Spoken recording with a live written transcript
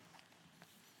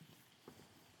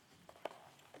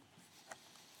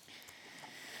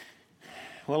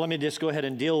Well, let me just go ahead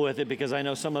and deal with it because I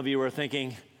know some of you are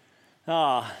thinking,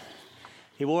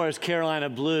 he wore his Carolina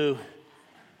blue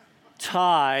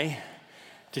tie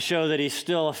to show that he's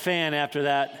still a fan after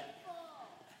that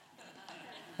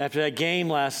game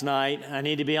last night. I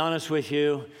need to be honest with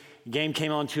you. The game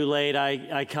came on too late.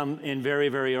 I come in very,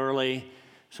 very early,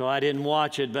 so I didn't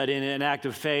watch it. But in an act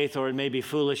of faith, or it may be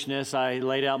foolishness, I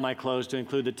laid out my clothes to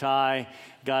include the tie,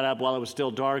 got up while it was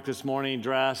still dark this morning,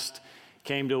 dressed,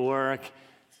 came to work,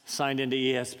 signed into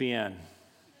ESPN,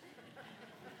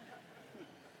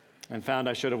 and found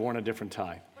I should have worn a different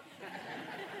tie.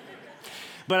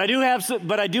 But I do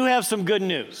have some good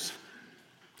news.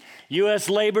 U.S.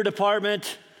 Labor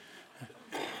Department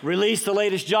released the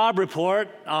latest job report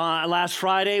last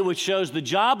Friday, which shows the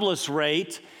jobless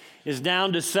rate is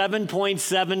down to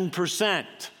 7.7%.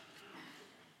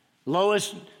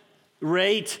 Lowest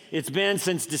rate it's been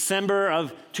since December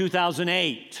of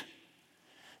 2008.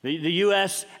 The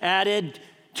U.S. added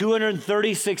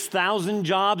 236,000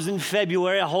 jobs in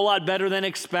February, a whole lot better than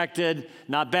expected,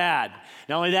 not bad.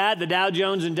 Not only that, the Dow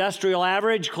Jones Industrial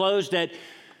Average closed at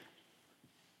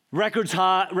record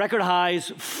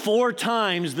highs 4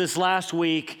 times this last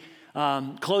week,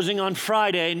 closing on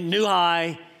Friday, new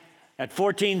high at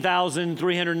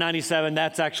 14,397.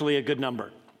 That's actually a good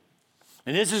number.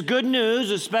 And this is good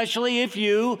news, especially if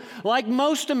you, like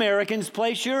most Americans,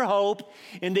 place your hope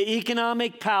in the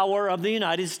economic power of the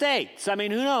United States. I mean,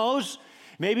 who knows?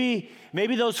 Maybe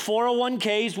those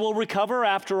 401ks will recover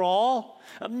after all.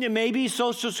 Maybe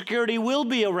Social Security will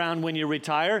be around when you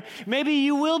retire. Maybe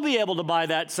you will be able to buy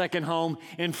that second home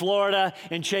in Florida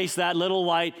and chase that little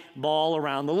white ball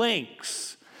around the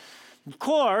links. Of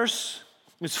course,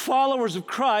 as followers of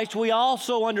Christ, we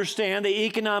also understand that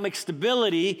economic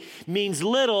stability means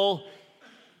little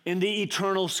in the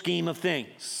eternal scheme of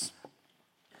things.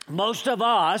 Most of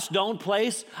us don't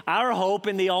place our hope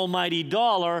in the almighty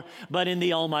dollar, but in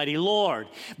the almighty Lord.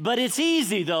 But it's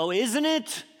easy, though, isn't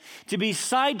it, to be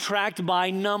sidetracked by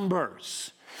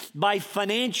numbers, by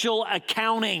financial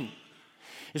accounting,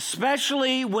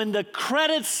 especially when the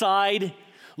credit side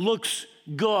looks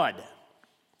good.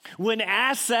 When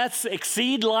assets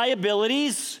exceed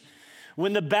liabilities,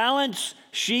 when the balance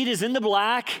sheet is in the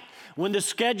black, when the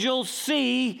Schedule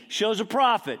C shows a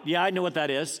profit. Yeah, I know what that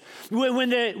is. When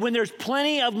there's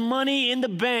plenty of money in the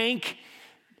bank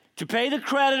to pay the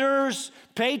creditors,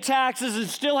 pay taxes, and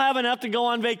still have enough to go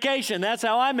on vacation. That's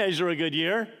how I measure a good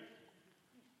year.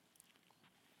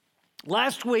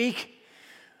 Last week,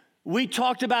 we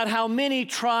talked about how many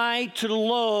try to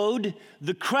load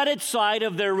the credit side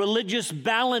of their religious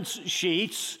balance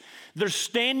sheets. They're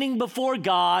standing before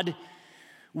God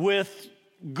with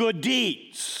good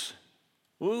deeds.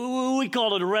 We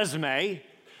call it a resume.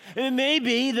 And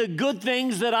maybe the good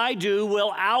things that I do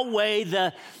will outweigh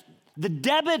the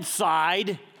debit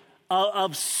side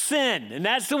of sin. And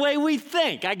that's the way we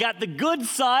think. I got the good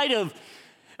side of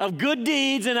good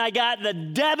deeds, and I got the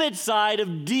debit side of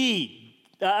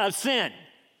sin.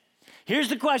 Here's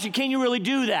the question: can you really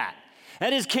do that?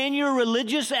 That is, can your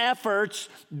religious efforts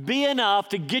be enough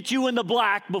to get you in the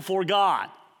black before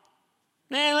God?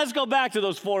 And let's go back to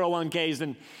those 401ks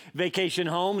and vacation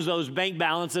homes, those bank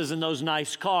balances, and those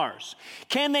nice cars.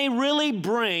 Can they really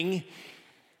bring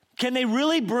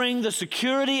the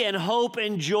security and hope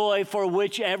and joy for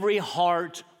which every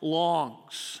heart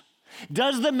longs?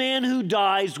 Does the man who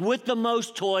dies with the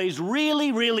most toys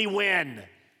really, really win?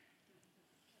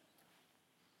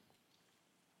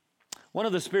 One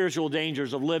of the spiritual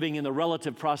dangers of living in the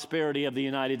relative prosperity of the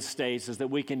United States is that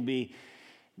we can be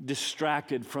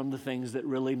distracted from the things that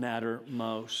really matter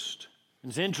most.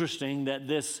 It's interesting that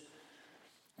this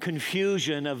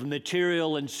confusion of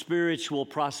material and spiritual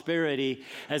prosperity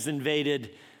has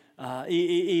invaded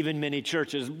even many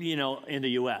churches, in the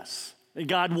U.S.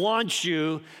 God wants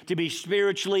you to be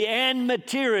spiritually and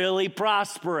materially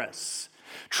prosperous.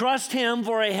 Trust Him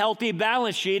for a healthy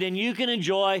balance sheet, and you can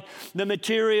enjoy the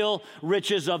material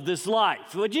riches of this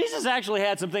life. Well, Jesus actually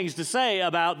had some things to say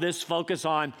about this focus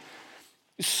on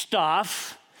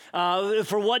stuff.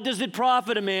 For what does it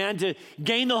profit a man to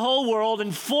gain the whole world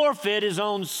and forfeit his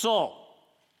own soul?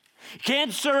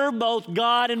 Can't serve both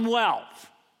God and wealth.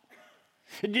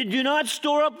 Do not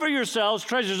store up for yourselves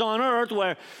treasures on earth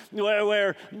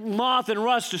where moth and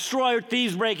rust destroy, or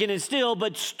thieves break in and steal,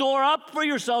 but store up for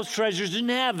yourselves treasures in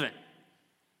heaven.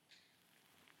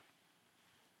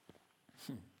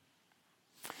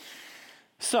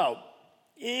 So,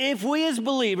 if we as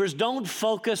believers don't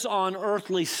focus on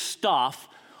earthly stuff,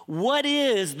 what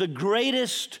is the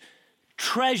greatest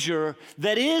treasure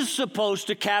that is supposed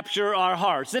to capture our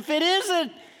hearts? If it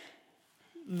isn't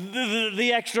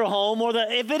the extra home, or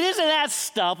if it isn't that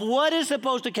stuff, what is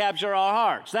supposed to capture our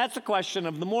hearts? That's the question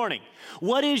of the morning.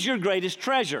 What is your greatest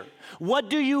treasure? What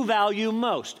do you value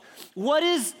most? What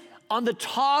is on the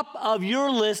top of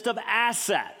your list of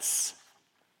assets?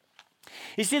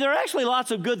 You see, there are actually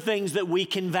lots of good things that we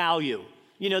can value,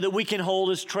 that we can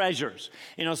hold as treasures.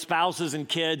 Spouses and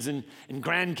kids and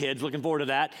grandkids, looking forward to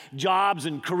that. Jobs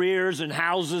and careers and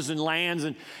houses and lands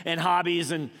and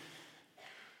hobbies and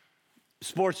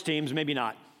sports teams, maybe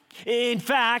not. In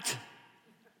fact,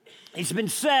 it's been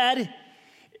said,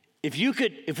 if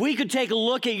we could take a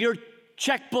look at your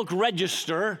checkbook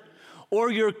register or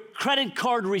your credit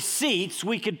card receipts,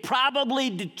 we could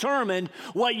probably determine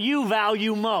what you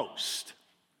value most.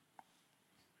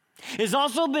 It's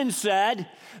also been said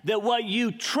that what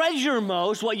you treasure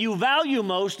most, what you value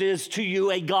most, is to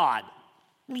you a God.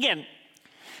 Again,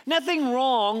 nothing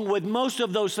wrong with most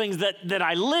of those things that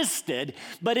I listed,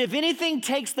 but if anything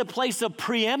takes the place of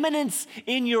preeminence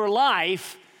in your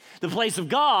life, the place of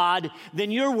God,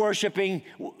 then you're worshiping,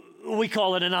 we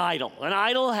call it an idol. An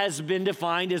idol has been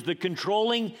defined as the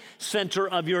controlling center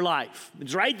of your life.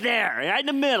 It's right there, right in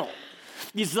the middle.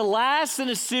 It's the last in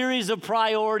a series of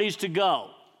priorities to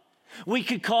go. We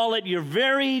could call it your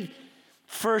very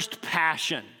first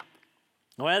passion.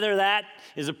 Whether that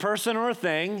is a person or a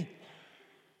thing,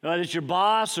 whether it's your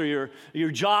boss or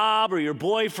your job or your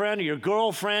boyfriend or your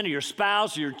girlfriend or your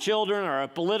spouse or your children or a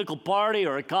political party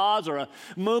or a cause or a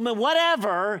movement,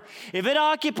 whatever, if it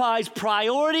occupies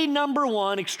priority number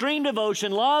one, extreme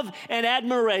devotion, love, and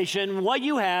admiration, what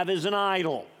you have is an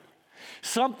idol.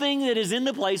 Something that is in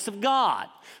the place of God.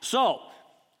 So,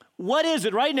 what is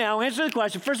it right now? Answer the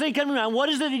question. First thing coming around, what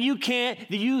is it that you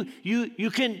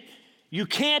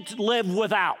can't live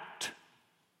without?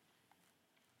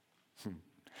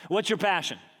 What's your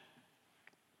passion?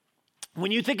 When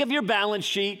you think of your balance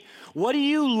sheet, what do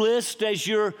you list as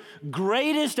your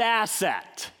greatest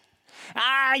asset?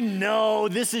 I know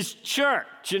this is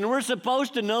church, and we're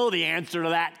supposed to know the answer to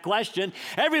that question.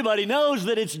 Everybody knows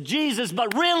that it's Jesus,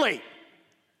 but really,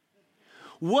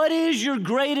 what is your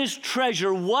greatest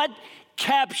treasure? What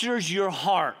captures your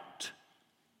heart?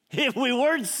 If we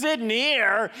weren't sitting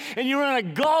here and you were in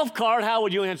a golf cart, how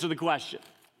would you answer the question?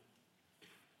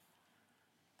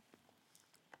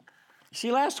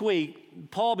 See, last week,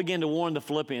 Paul began to warn the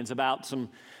Philippians about some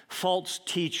false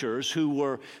teachers who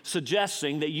were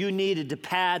suggesting that you needed to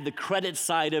pad the credit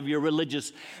side of your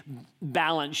religious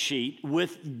balance sheet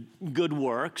with good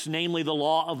works, namely the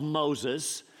law of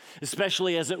Moses,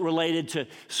 especially as it related to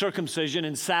circumcision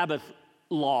and Sabbath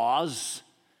laws.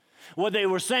 What they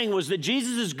were saying was that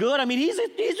Jesus is good. I mean, he's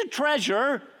a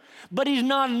treasure, but he's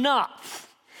not enough.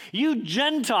 You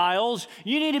Gentiles,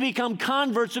 you need to become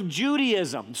converts of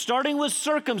Judaism, starting with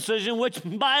circumcision, which,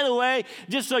 by the way,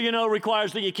 just so you know,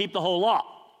 requires that you keep the whole law.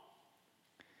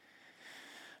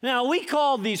 Now, we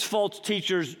call these false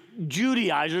teachers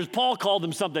Judaizers. Paul called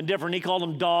them something different. He called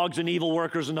them dogs and evil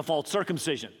workers and the false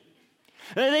circumcision.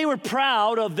 They were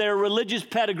proud of their religious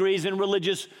pedigrees and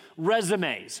religious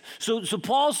resumes. So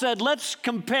Paul said, let's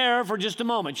compare for just a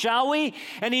moment, shall we?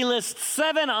 And he lists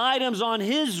 7 items on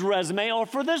his resume, or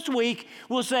for this week,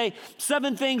 we'll say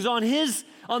 7 things on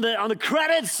the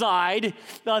credit side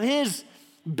of his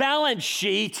balance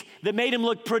sheet that made him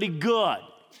look pretty good.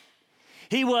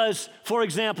 He was, for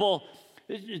example,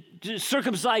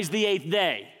 circumcised the 8th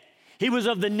day. He was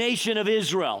of the nation of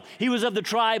Israel. He was of the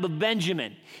tribe of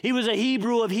Benjamin. He was a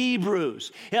Hebrew of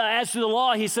Hebrews. As to the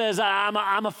law, he says, I'm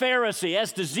a Pharisee.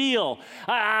 As to zeal,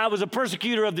 I was a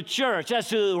persecutor of the church. As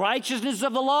to the righteousness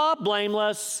of the law,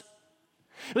 blameless.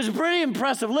 It was a pretty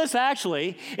impressive list,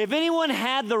 actually. If anyone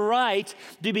had the right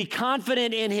to be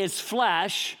confident in his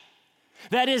flesh,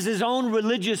 that is his own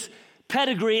religious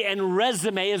pedigree and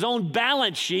resume, his own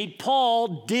balance sheet,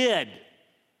 Paul did.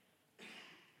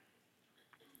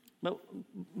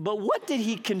 But what did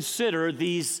he consider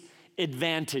these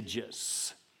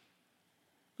advantages?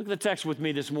 Look at the text with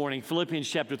me this morning. Philippians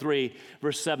chapter 3,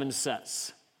 verse 7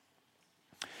 says,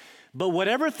 "But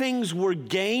whatever things were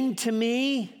gained to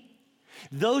me,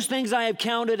 those things I have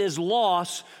counted as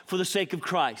loss for the sake of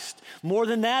Christ. More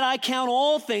than that, I count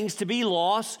all things to be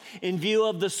loss in view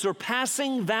of the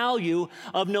surpassing value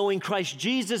of knowing Christ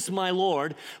Jesus my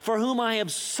Lord, for whom I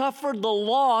have suffered the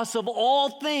loss of all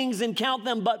things and count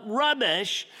them but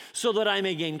rubbish, so that I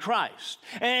may gain Christ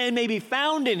and may be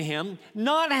found in him,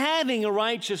 not having a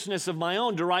righteousness of my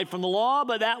own derived from the law,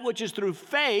 but that which is through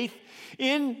faith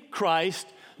in Christ,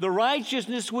 the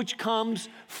righteousness which comes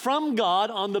from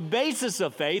God on the basis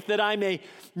of faith, that I may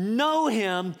know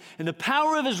him and the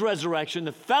power of his resurrection,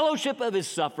 the fellowship of his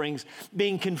sufferings,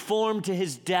 being conformed to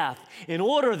his death, in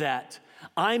order that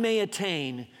I may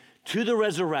attain to the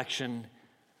resurrection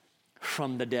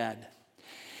from the dead.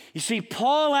 You see,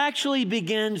 Paul actually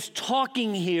begins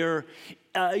talking here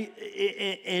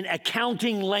in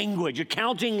accounting language,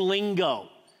 accounting lingo.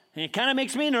 And it kind of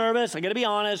makes me nervous, I got to be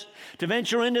honest, to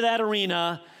venture into that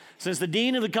arena, since the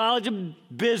dean of the College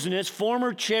of Business,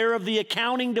 former chair of the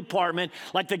accounting department,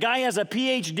 like the guy has a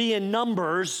PhD in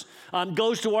numbers,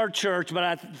 goes to our church, but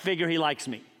I figure he likes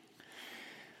me.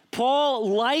 Paul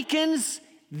likens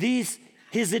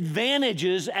his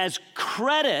advantages as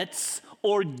credits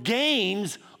or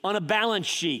gains on a balance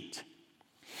sheet.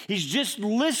 He's just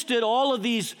listed all of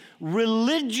these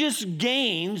religious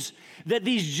gains that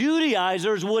these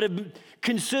Judaizers would have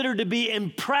considered to be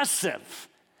impressive.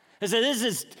 He said,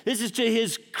 this is to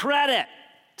his credit.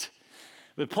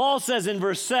 But Paul says in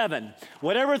verse 7,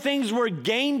 whatever things were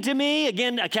gained to me,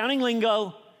 again, accounting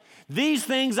lingo, these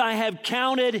things I have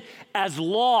counted as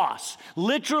loss.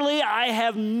 Literally, I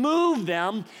have moved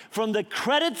them from the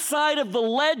credit side of the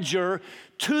ledger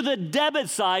to the debit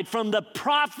side, from the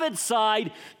profit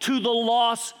side to the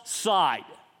loss side.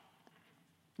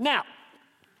 Now,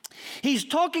 he's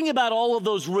talking about all of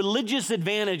those religious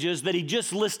advantages that he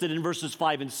just listed in verses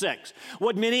 5 and 6,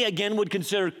 what many, again, would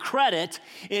consider credit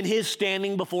in his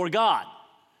standing before God.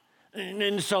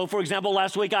 And so, for example,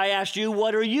 last week I asked you,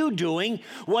 what are you doing?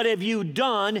 What have you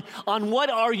done? On what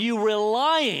are you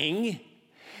relying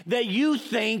that you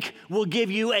think will give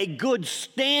you a good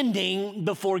standing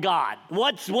before God?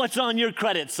 What's on your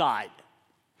credit side?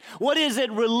 What is it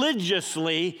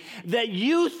religiously that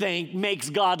you think makes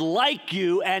God like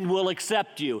you and will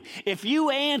accept you? If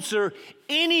you answer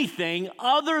anything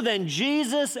other than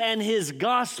Jesus and his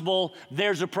gospel,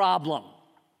 there's a problem.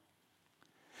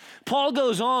 Paul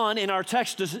goes on in our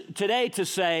text today to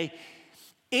say,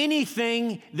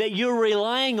 anything that you're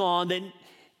relying on that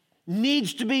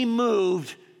needs to be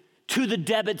moved to the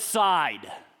debit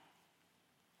side.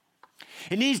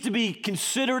 It needs to be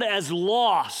considered as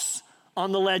loss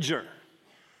on the ledger.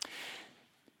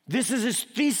 This is his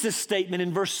thesis statement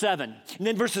in verse 7. And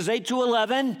then verses 8 to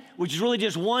 11, which is really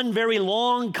just one very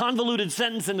long, convoluted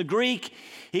sentence in the Greek,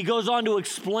 he goes on to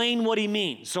explain what he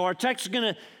means. So our text is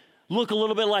going to look a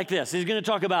little bit like this. He's going to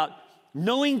talk about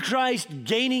knowing Christ,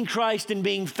 gaining Christ, and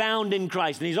being found in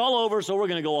Christ. And he's all over, so we're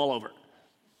going to go all over.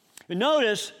 And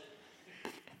notice,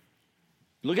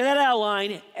 look at that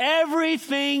outline.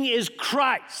 Everything is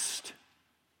Christ.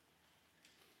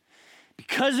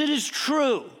 Because it is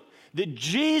true that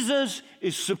Jesus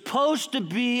is supposed to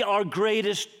be our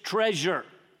greatest treasure.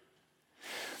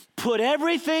 Put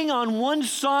everything on one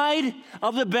side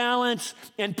of the balance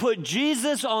and put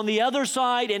Jesus on the other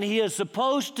side, and he is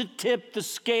supposed to tip the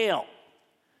scale.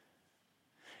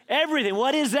 Everything.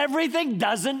 What is everything?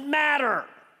 Doesn't matter.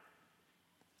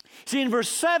 See, in verse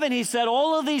 7, he said,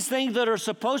 all of these things that are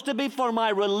supposed to be for my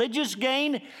religious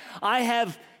gain, I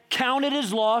have counted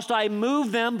as lost. I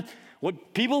moved them,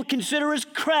 what people consider as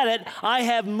credit, I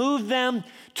have moved them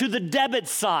to the debit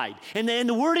side. And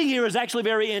the wording here is actually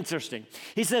very interesting.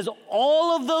 He says,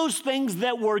 all of those things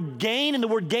that were gain, and the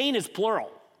word gain is plural.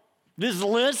 This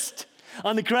list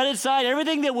on the credit side,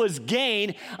 everything that was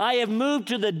gain, I have moved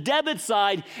to the debit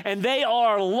side, and they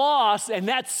are loss, and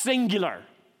that's singular.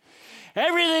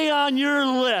 Everything on your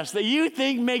list that you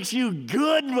think makes you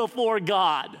good before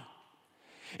God,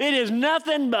 it is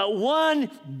nothing but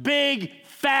one big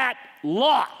fat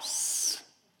loss,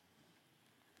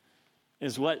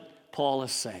 is what Paul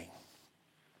is saying.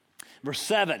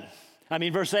 Verse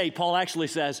 8, Paul actually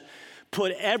says,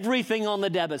 put everything on the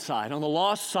debit side, on the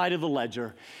lost side of the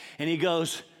ledger, and he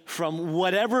goes from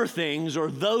whatever things, or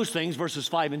those things, verses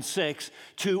 5 and 6,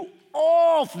 to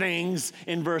all things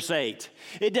in verse 8.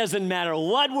 It doesn't matter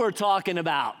what we're talking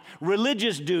about,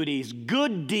 religious duties,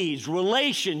 good deeds,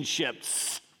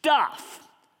 relationships, stuff.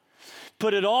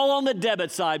 Put it all on the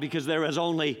debit side, because there is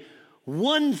only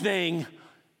one thing,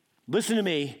 listen to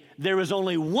me, there is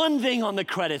only one thing on the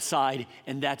credit side,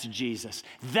 and that's Jesus.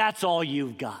 That's all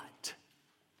you've got.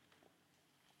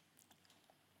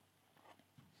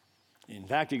 In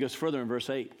fact, he goes further in verse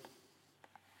 8.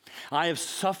 I have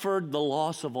suffered the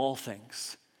loss of all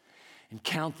things and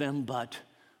count them but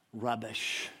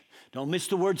rubbish. Don't miss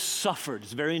the word suffered.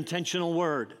 It's a very intentional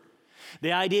word.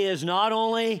 The idea is not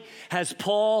only has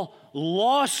Paul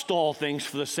lost all things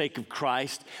for the sake of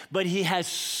Christ, but he has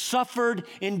suffered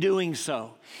in doing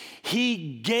so.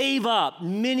 He gave up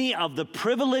many of the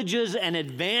privileges and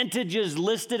advantages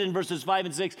listed in verses 5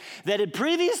 and 6 that had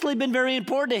previously been very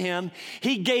important to him.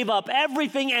 He gave up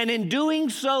everything, and in doing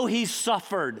so, he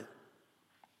suffered.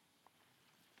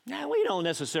 Now, we don't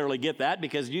necessarily get that,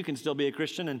 because you can still be a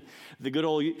Christian in the good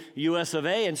old US of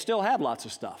A and still have lots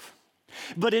of stuff.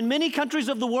 But in many countries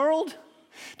of the world,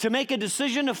 to make a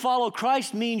decision to follow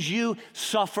Christ means you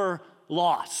suffer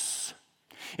loss.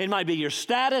 It might be your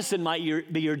status, it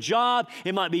might be your job,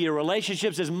 it might be your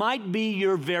relationships, it might be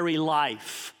your very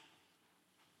life.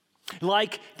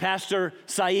 Like Pastor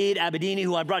Saeed Abedini,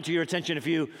 who I brought to your attention a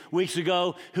few weeks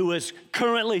ago, who is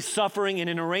currently suffering in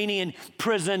an Iranian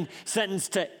prison,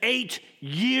 sentenced to 8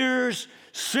 years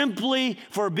simply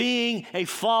for being a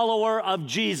follower of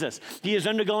Jesus. He is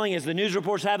undergoing, as the news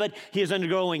reports have it, he is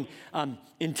undergoing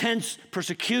intense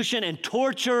persecution and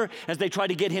torture as they try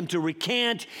to get him to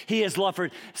recant. He has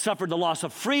suffered the loss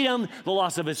of freedom, the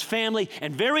loss of his family,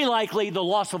 and very likely the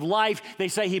loss of life. They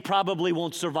say he probably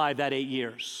won't survive that 8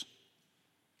 years.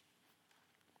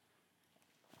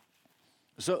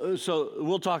 So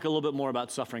we'll talk a little bit more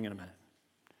about suffering in a minute.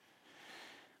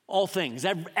 All things,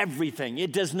 everything.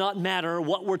 It does not matter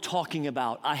what we're talking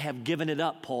about. I have given it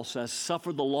up, Paul says,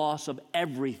 suffered the loss of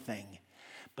everything.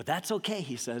 But that's okay,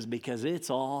 he says, because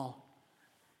it's all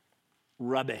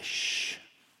rubbish.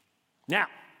 Now,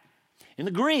 in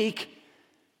the Greek,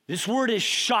 this word is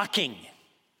shocking.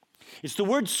 It's the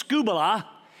word skubala,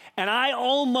 and I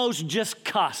almost just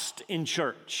cussed in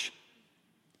church.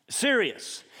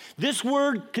 Serious. This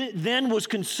word then was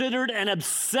considered an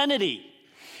obscenity.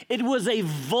 It was a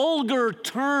vulgar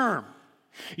term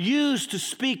used to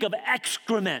speak of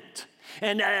excrement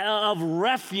and of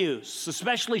refuse,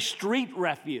 especially street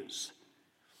refuse.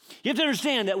 You have to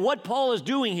understand that what Paul is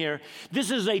doing here,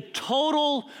 this is a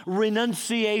total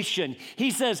renunciation.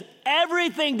 He says,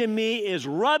 everything to me is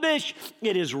rubbish,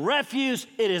 it is refuse,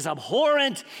 it is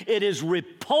abhorrent, it is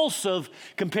repulsive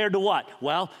compared to what?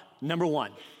 Well, number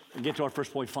one. We'll get to our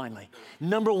first point finally.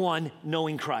 Number one,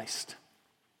 knowing Christ.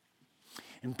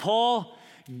 And Paul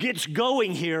gets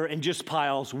going here and just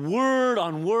piles word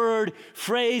on word,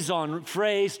 phrase on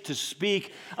phrase to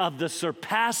speak of the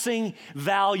surpassing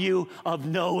value of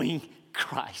knowing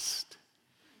Christ.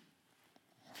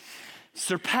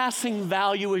 Surpassing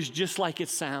value is just like it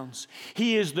sounds.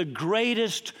 He is the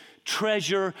greatest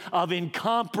treasure of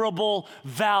incomparable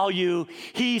value.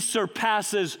 He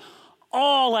surpasses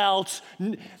all else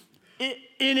in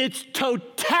its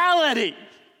totality.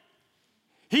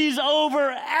 He's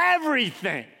over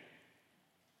everything.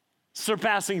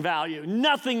 Surpassing value.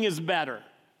 Nothing is better.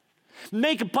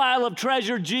 Make a pile of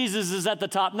treasure, Jesus is at the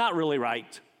top. Not really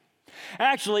right.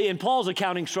 Actually, in Paul's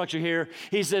accounting structure here,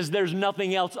 he says there's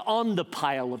nothing else on the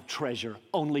pile of treasure,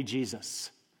 only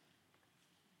Jesus.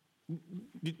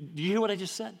 Do you hear what I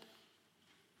just said?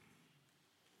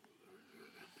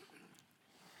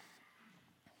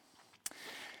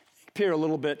 Appear a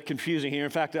little bit confusing here. In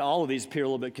fact, all of these appear a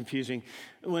little bit confusing.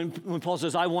 When Paul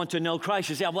says, I want to know Christ,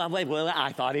 you say, well,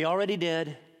 I thought he already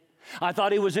did. I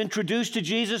thought he was introduced to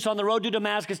Jesus on the road to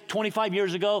Damascus 25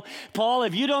 years ago. Paul,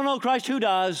 if you don't know Christ, who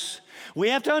does? We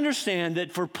have to understand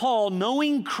that for Paul,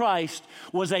 knowing Christ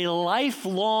was a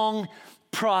lifelong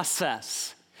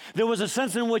process. There was a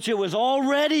sense in which it was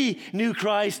already knew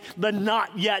Christ, but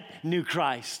not yet knew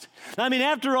Christ. I mean,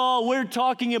 after all, we're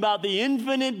talking about the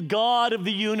infinite God of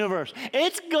the universe.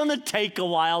 It's going to take a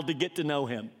while to get to know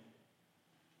him.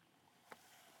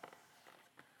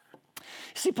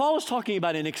 See, Paul is talking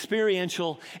about an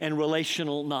experiential and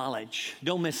relational knowledge.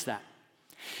 Don't miss that.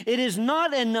 It is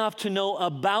not enough to know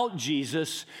about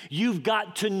Jesus. You've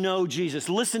got to know Jesus.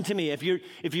 Listen to me. If you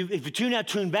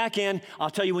tune back in, I'll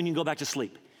tell you when you can go back to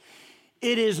sleep.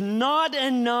 It is not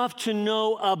enough to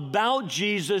know about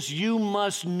Jesus. You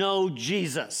must know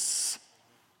Jesus.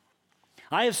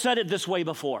 I have said it this way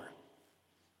before.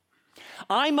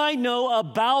 I might know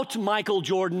about Michael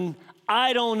Jordan.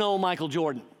 I don't know Michael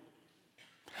Jordan.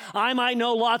 I might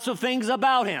know lots of things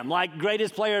about him, like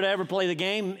greatest player to ever play the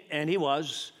game, and he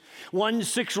was. Won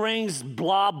 6 rings,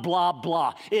 blah, blah,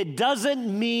 blah. It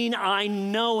doesn't mean I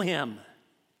know him.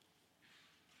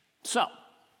 So,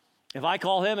 if I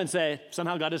call him and say,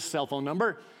 somehow got his cell phone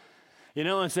number,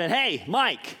 and said, hey,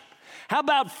 Mike, how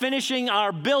about finishing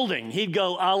our building? He'd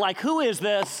go, who is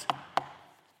this?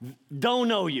 Don't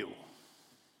know you.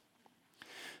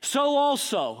 So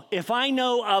also, if I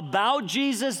know about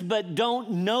Jesus but don't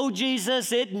know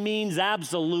Jesus, it means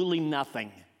absolutely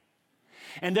nothing.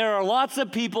 And there are lots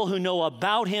of people who know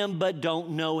about him but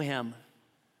don't know him.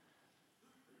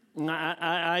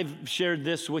 I've shared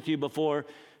this with you before.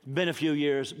 Been a few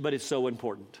years, but it's so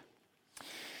important.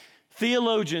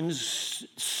 Theologians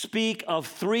speak of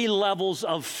 3 levels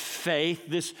of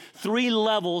faith, 3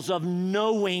 levels of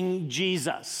knowing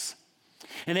Jesus.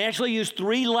 And they actually use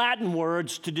 3 Latin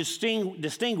words to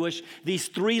distinguish these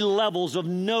 3 levels of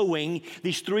knowing,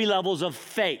 these 3 levels of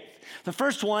faith. The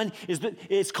first one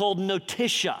is called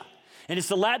notitia. And it's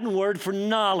the Latin word for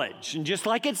knowledge. And just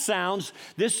like it sounds,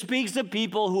 this speaks of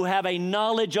people who have a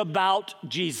knowledge about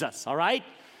Jesus, all right?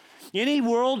 Any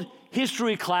world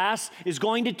history class is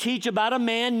going to teach about a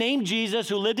man named Jesus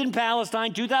who lived in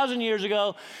Palestine 2,000 years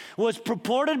ago, was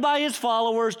purported by his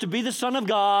followers to be the Son of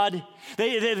God.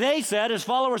 They said, his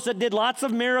followers said, did lots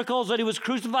of miracles, that he was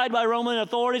crucified by Roman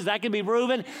authorities, that can be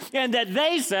proven, and that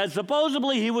they said,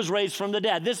 supposedly he was raised from the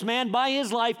dead. This man, by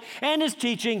his life and his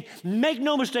teaching, make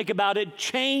no mistake about it,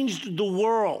 changed the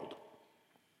world.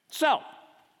 So,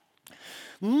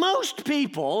 most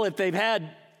people, if they've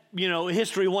had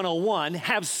History 101,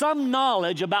 have some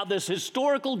knowledge about this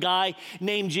historical guy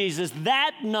named Jesus.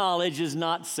 That knowledge is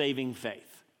not saving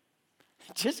faith.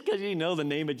 Just because you know the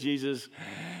name of Jesus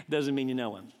doesn't mean you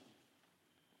know him.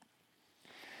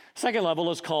 Second level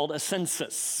is called a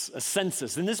census.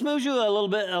 And this moves you a little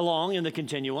bit along in the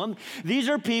continuum. These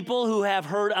are people who have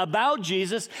heard about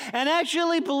Jesus and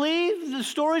actually believe the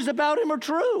stories about him are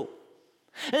true.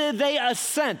 They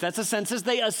assent, that's a census,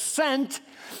 they assent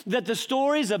that the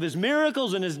stories of his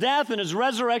miracles and his death and his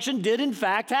resurrection did in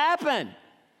fact happen.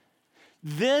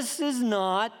 This is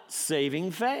not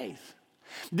saving faith.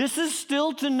 This is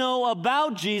still to know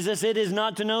about Jesus, it is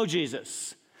not to know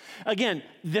Jesus. Again,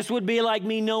 this would be like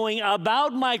me knowing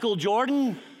about Michael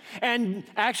Jordan and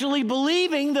actually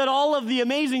believing that all of the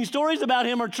amazing stories about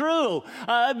him are true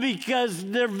because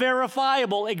they're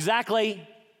verifiable. Exactly.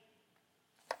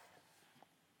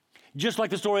 Just like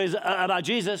the stories about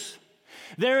Jesus,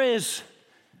 there is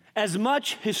as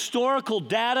much historical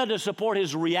data to support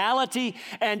his reality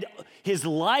and his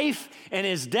life and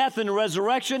his death and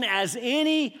resurrection as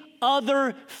any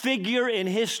other figure in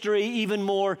history, even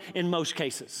more in most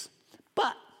cases.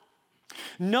 But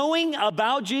knowing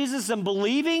about Jesus and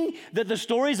believing that the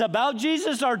stories about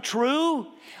Jesus are true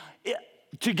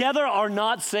together are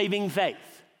not saving faith.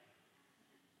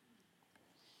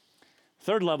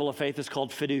 Third level of faith is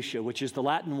called fiducia, which is the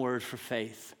Latin word for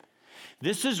faith.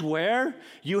 This is where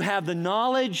you have the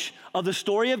knowledge of the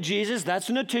story of Jesus. That's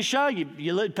notitia.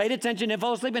 You paid attention, didn't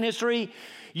fall asleep in history.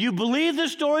 You believe the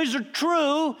stories are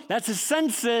true. That's a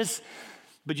census.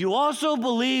 But you also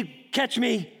believe, catch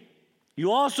me,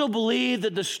 you also believe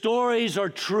that the stories are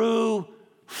true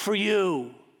for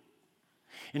you.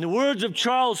 In the words of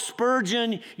Charles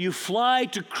Spurgeon, you fly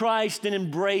to Christ and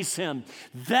embrace him.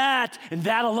 That and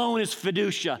that alone is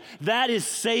fiducia. That is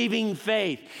saving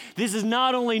faith. This is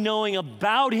not only knowing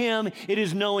about him, it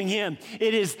is knowing him.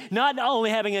 It is not only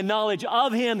having a knowledge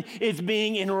of him, it's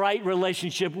being in right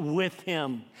relationship with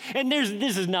him. And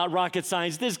this is not rocket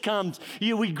science. This comes,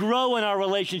 we grow in our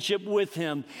relationship with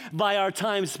him by our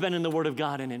time spent in the Word of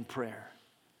God and in prayer.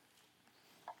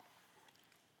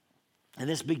 And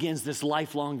this begins this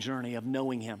lifelong journey of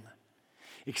knowing him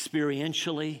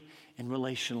experientially and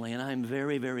relationally. And I'm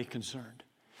very, very concerned.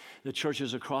 The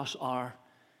churches across our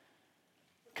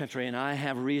country, and I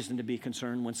have reason to be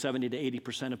concerned when 70 to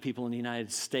 80% of people in the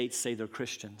United States say they're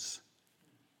Christians.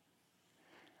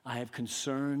 I have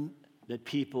concern that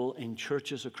people in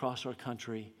churches across our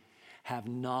country have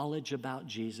knowledge about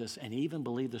Jesus and even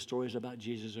believe the stories about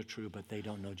Jesus are true, but they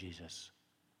don't know Jesus.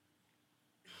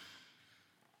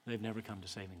 They've never come to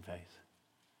saving faith.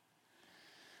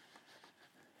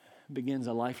 It begins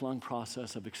a lifelong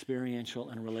process of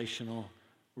experiential and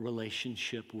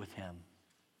relationship with him.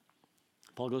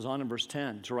 Paul goes on in verse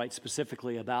 10 to write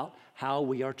specifically about how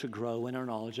we are to grow in our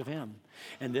knowledge of him.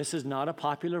 And this is not a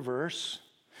popular verse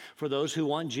for those who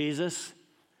want Jesus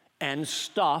and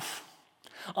stuff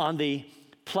on the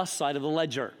plus side of the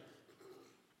ledger.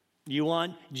 You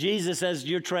want Jesus as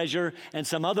your treasure and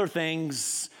some other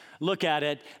things. Look at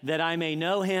it, that I may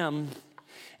know him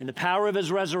and the power of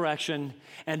his resurrection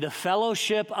and the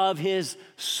fellowship of his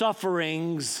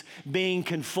sufferings, being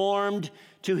conformed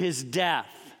to his death.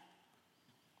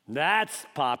 That's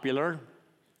popular.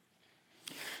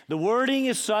 The wording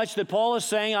is such that Paul is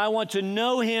saying, I want to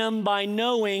know him by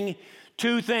knowing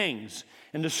two things.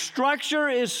 And the structure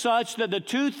is such that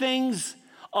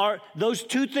those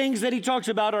two things that he talks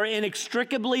about are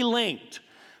inextricably linked.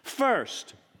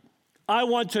 First, I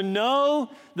want to know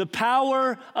the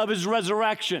power of his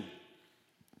resurrection.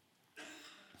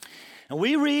 And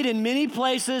we read in many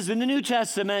places in the New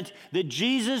Testament that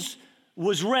Jesus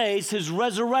was raised, his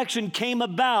resurrection came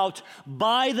about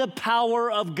by the power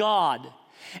of God.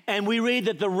 And we read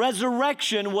that the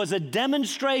resurrection was a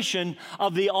demonstration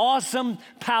of the awesome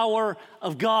power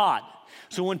of God.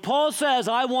 So when Paul says,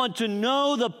 I want to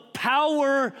know the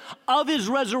power of his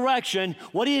resurrection,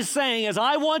 what he is saying is,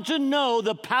 I want to know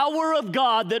the power of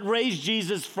God that raised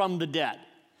Jesus from the dead.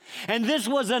 And this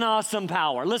was an awesome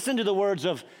power. Listen to the words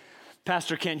of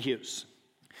Pastor Kent Hughes.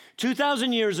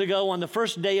 2,000 years ago, on the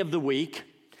first day of the week,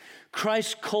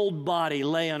 Christ's cold body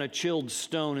lay on a chilled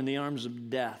stone in the arms of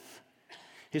death.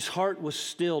 His heart was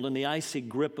stilled in the icy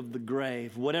grip of the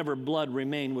grave. Whatever blood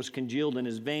remained was congealed in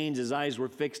his veins. His eyes were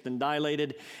fixed and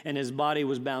dilated, and his body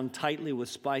was bound tightly with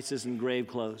spices and grave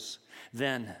clothes.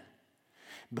 Then,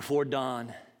 before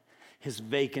dawn, his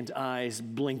vacant eyes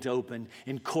blinked open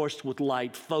and coursed with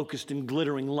light, focused in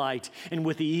glittering light. And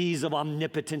with the ease of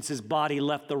omnipotence, his body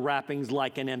left the wrappings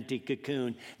like an empty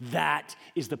cocoon. That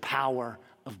is the power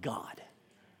of God.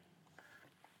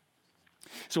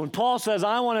 So when Paul says,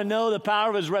 I want to know the power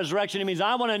of his resurrection, it means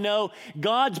I want to know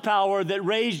God's power that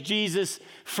raised Jesus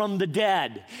from the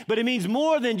dead. But it means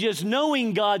more than just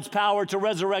knowing God's power to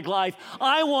resurrect life.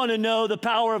 I want to know the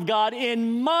power of God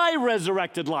in my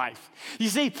resurrected life. You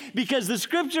see, because the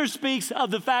scripture speaks of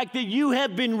the fact that you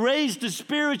have been raised to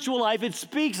spiritual life. It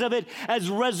speaks of it as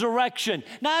resurrection,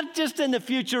 not just in the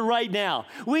future right now.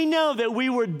 We know that we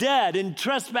were dead in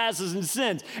trespasses and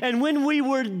sins. And when we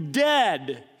were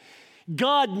dead,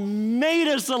 God made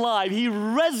us alive. He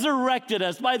resurrected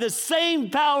us by the same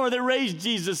power that raised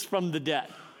Jesus from the dead.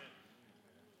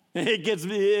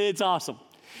 It's awesome.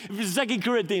 2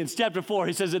 Corinthians chapter 4,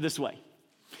 he says it this way.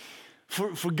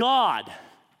 For God,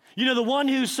 you know, the one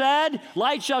who said,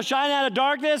 light shall shine out of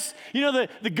darkness. You know,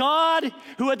 the God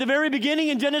who at the very beginning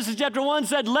in Genesis chapter 1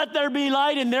 said, let there be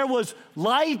light, and there was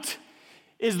light,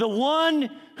 is the one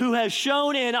who has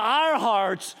shown in our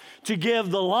hearts to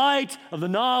give the light of the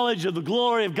knowledge of the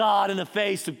glory of God in the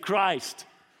face of Christ.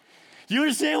 Do you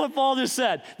understand what Paul just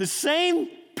said? The same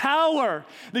power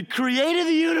that created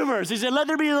the universe, he said, let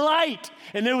there be light,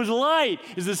 and there was light,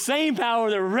 is the same power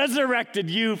that resurrected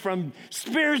you from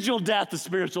spiritual death to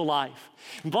spiritual life.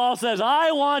 And Paul says,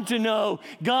 I want to know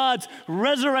God's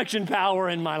resurrection power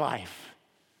in my life.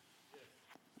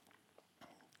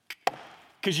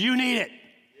 Because you need it.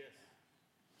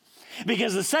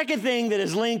 Because the second thing that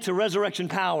is linked to resurrection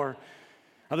power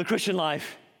of the Christian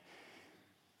life,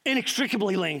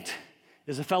 inextricably linked,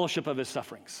 is the fellowship of his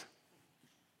sufferings.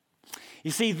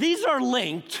 You see, these are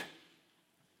linked.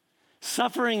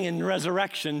 Suffering and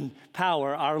resurrection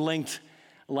power are linked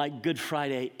like Good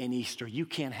Friday and Easter. You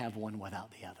can't have one without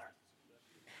the other.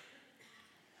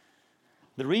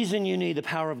 The reason you need the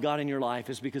power of God in your life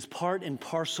is because part and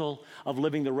parcel of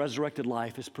living the resurrected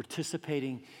life is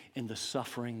participating in the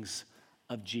sufferings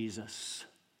of Jesus.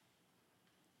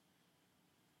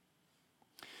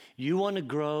 You want to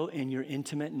grow in your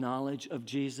intimate knowledge of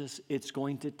Jesus, it's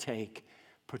going to take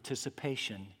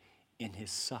participation in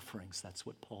his sufferings. That's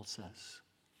what Paul says.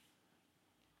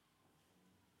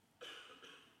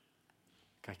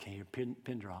 I can't hear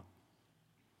pin drop.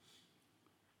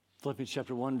 Philippians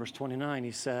chapter 1, verse 29,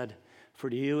 he said, for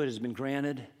to you it has been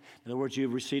granted, in other words, you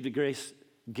have received a grace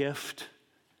gift,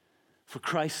 for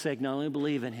Christ's sake, not only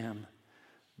believe in him,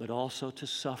 but also to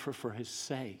suffer for his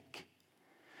sake.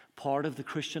 Part of the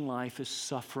Christian life is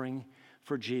suffering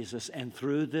for Jesus, and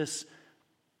through this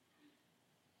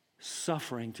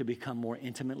suffering to become more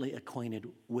intimately acquainted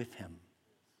with him.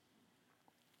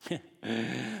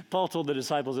 Paul told the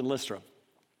disciples in Lystra,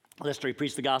 he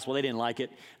preached the gospel. They didn't like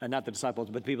it. Not the disciples,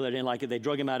 but the people that didn't like it. They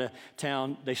drug him out of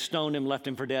town. They stoned him, left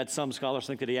him for dead. Some scholars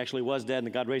think that he actually was dead and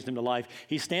that God raised him to life.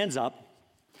 He stands up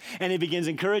and he begins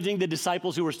encouraging the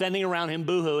disciples who were standing around him,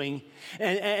 boo-hooing,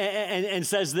 and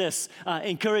says this,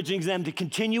 encouraging them to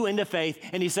continue into faith.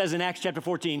 And he says in Acts chapter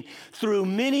 14, through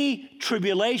many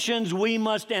tribulations we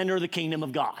must enter the kingdom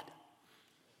of God.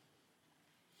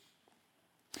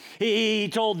 He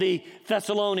told the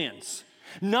Thessalonians,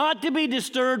 not to be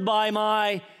disturbed by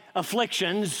my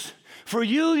afflictions, for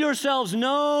you yourselves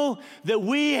know that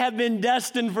we have been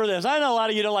destined for this. I know a lot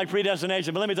of you don't like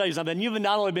predestination, but let me tell you something. You've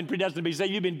not only been predestined, but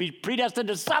you've been predestined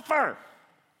to suffer.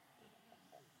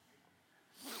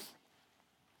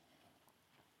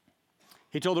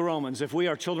 He told the Romans, if we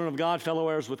are children of God, fellow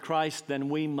heirs with Christ, then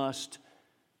we must,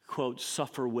 quote,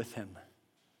 suffer with him,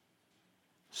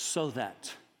 so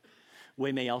that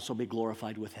we may also be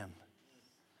glorified with him.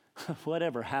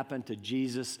 Whatever happened to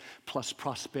Jesus plus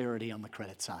prosperity on the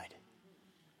credit side?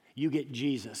 You get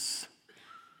Jesus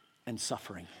and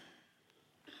suffering.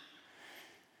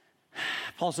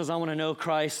 Paul says, I want to know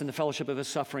Christ and the fellowship of his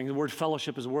suffering. The word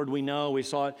fellowship is a word we know. We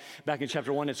saw it back in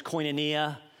chapter 1. It's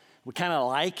koinonia. We kind of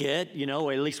like it,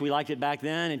 or at least we liked it back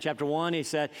then. In chapter 1, he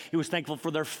said he was thankful for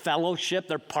their fellowship,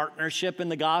 their partnership in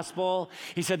the gospel.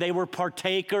 He said they were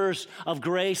partakers of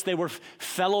grace. They were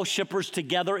fellowshippers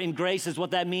together in grace is what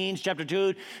that means. Chapter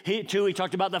 2, he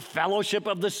talked about the fellowship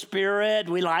of the Spirit.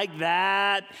 We like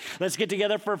that. Let's get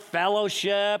together for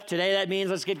fellowship. Today that means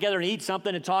let's get together and eat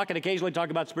something and talk and occasionally talk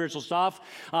about spiritual stuff.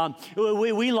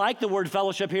 We like the word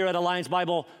fellowship here at Alliance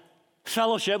Bible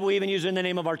Fellowship. We even use it in the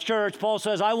name of our church. Paul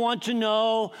says, I want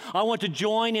to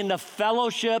join in the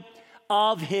fellowship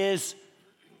of his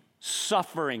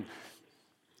suffering.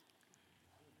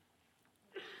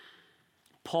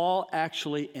 Paul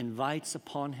actually invites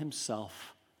upon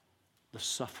himself the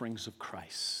sufferings of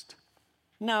Christ.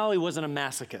 No, he wasn't a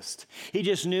masochist. He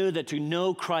just knew that to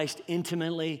know Christ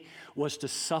intimately was to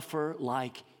suffer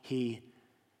like he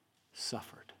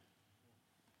suffered.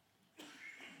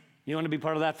 You want to be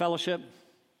part of that fellowship?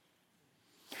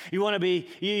 You want to be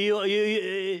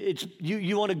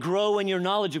you want to grow in your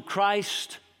knowledge of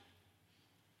Christ?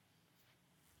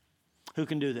 Who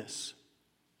can do this?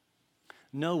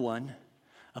 No one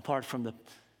apart from the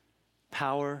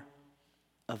power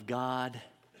of God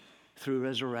through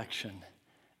resurrection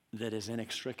that is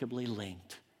inextricably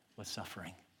linked with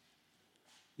suffering.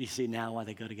 You see now why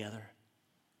they go together?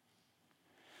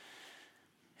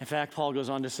 In fact, Paul goes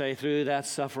on to say, through that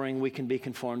suffering, we can be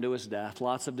conformed to his death.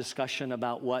 Lots of discussion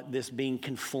about what this being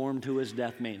conformed to his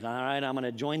death means. All right, I'm going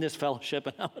to join this fellowship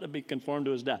and I'm going to be conformed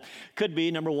to his death. Could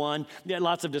be, number one,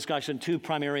 lots of discussion, two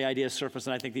primary ideas surface,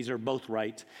 and I think these are both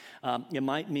right. It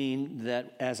might mean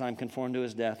that as I'm conformed to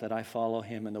his death, that I follow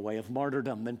him in the way of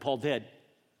martyrdom, and Paul did.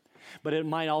 But it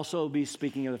might also be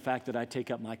speaking of the fact that I take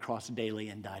up my cross daily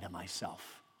and die to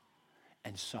myself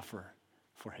and suffer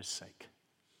for his sake.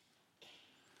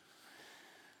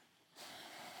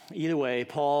 Either way,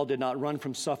 Paul did not run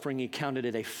from suffering. He counted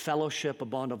it a fellowship, a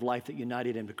bond of life that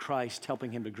united him to Christ,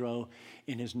 helping him to grow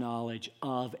in his knowledge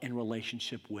of and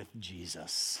relationship with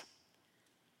Jesus.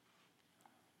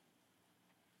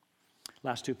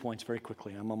 Last 2 points very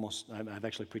quickly. I've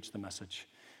actually preached the message.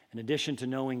 In addition to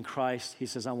knowing Christ, he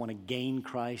says, I want to gain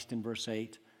Christ in verse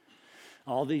 8.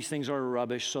 All these things are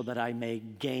rubbish so that I may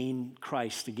gain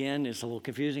Christ. Again, it's a little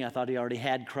confusing. I thought he already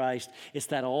had Christ. It's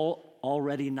that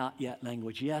already not yet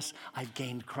language. Yes, I've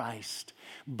gained Christ.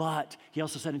 But he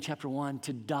also said in chapter 1,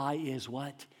 to die is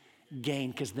what? Gain,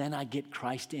 because then I get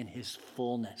Christ in his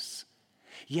fullness.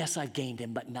 Yes, I've gained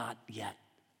him, but not yet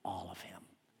all of him.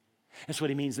 That's what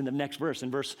he means in the next verse, in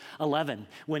verse 11,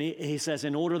 when he says,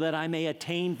 in order that I may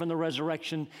attain from the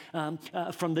resurrection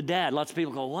from the dead. Lots of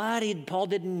people go, what? Paul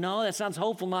didn't know? That sounds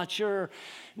hopeful, not sure.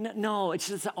 No, it's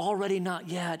just already not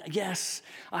yet. Yes,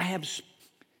 I have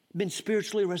been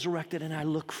spiritually resurrected, and I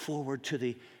look forward to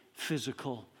the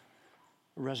physical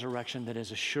resurrection that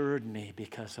has assured me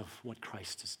because of what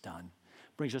Christ has done.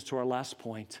 Brings us to our last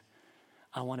point.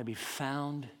 I want to be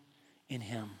found in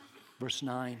him. Verse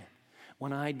 9.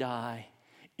 When I die,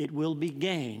 it will be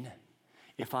gain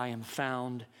if I am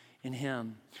found in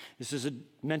him. This is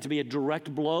meant to be a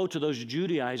direct blow to those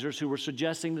Judaizers who were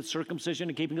suggesting that circumcision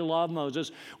and keeping the law of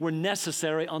Moses were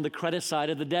necessary on the credit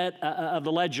side of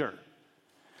the ledger.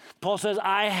 Paul says,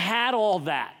 I had all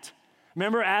that.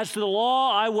 Remember, as to the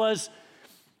law, I was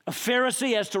a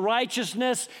Pharisee. As to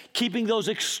righteousness, keeping those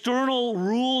external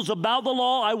rules about the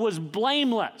law, I was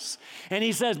blameless. And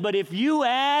he says, but if you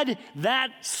add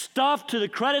that stuff to the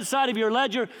credit side of your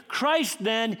ledger, Christ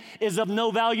then is of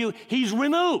no value. He's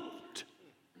removed.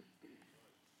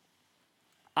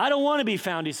 I don't want to be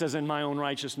found, he says, in my own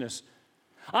righteousness.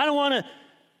 I don't want to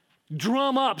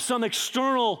drum up some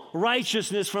external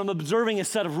righteousness from observing a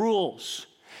set of rules.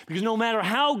 Because no matter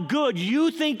how good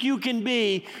you think you can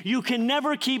be, you can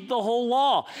never keep the whole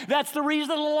law. That's the reason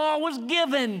the law was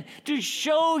given, to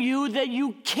show you that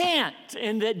you can't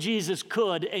and that Jesus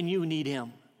could and you need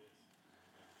him.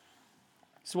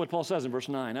 This is what Paul says in verse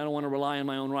 9. I don't want to rely on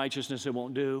my own righteousness. It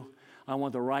won't do. I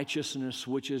want the righteousness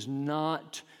which is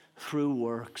not through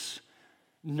works,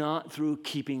 not through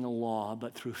keeping the law,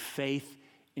 but through faith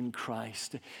in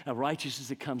Christ, a righteousness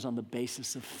that comes on the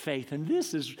basis of faith. And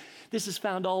this is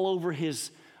found all over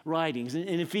his writings,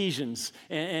 in Ephesians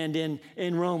and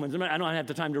in Romans. I don't have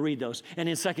the time to read those. And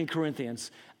in 2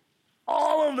 Corinthians.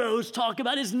 All of those talk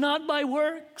about it's not by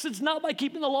works, it's not by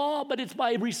keeping the law, but it's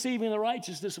by receiving the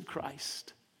righteousness of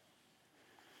Christ.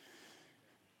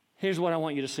 Here's what I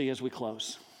want you to see as we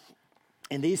close.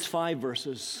 In these 5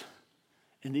 verses,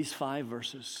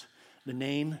 the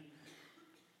name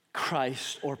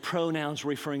Christ, or pronouns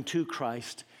referring to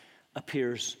Christ,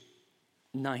 appears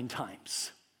 9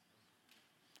 times.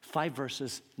 5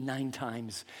 verses, 9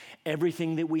 times.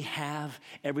 Everything that we have,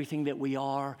 everything that we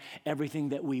are, everything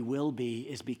that we will be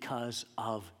is because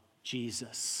of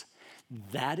Jesus.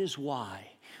 That is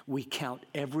why we count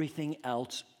everything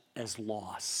else as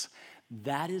loss.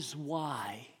 That is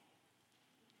why,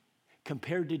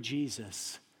 compared to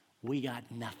Jesus, we got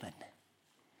nothing.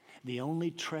 The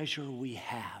only treasure we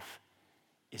have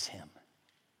is him.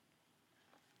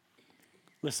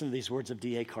 Listen to these words of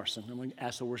D.A. Carson. I'm going to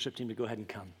ask the worship team to go ahead and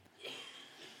come.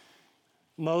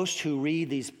 Most who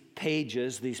read these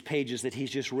pages that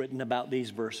he's just written about these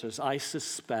verses, I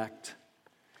suspect,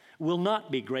 will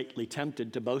not be greatly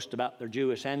tempted to boast about their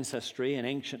Jewish ancestry and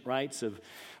ancient rites of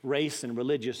race and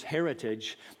religious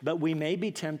heritage, but we may be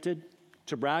tempted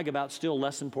to brag about still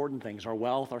less important things: our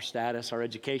wealth, our status, our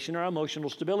education, our emotional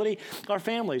stability, our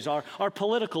families, our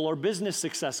political or business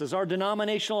successes, our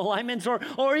denominational alignments,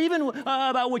 or even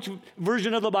about which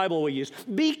version of the Bible we use.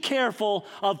 Be careful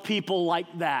of people like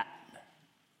that.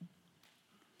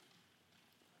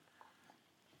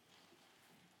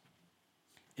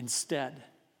 Instead,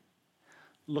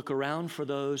 look around for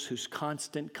those whose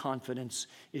constant confidence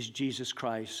is Jesus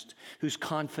Christ, whose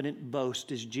confident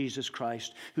boast is Jesus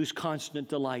Christ, whose constant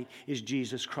delight is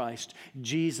Jesus Christ.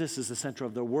 Jesus is the center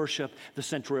of their worship, the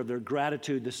center of their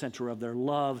gratitude, the center of their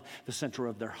love, the center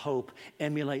of their hope.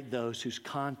 Emulate those whose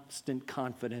constant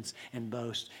confidence and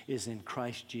boast is in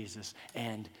Christ Jesus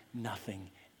and nothing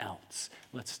else.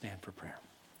 Let's stand for prayer.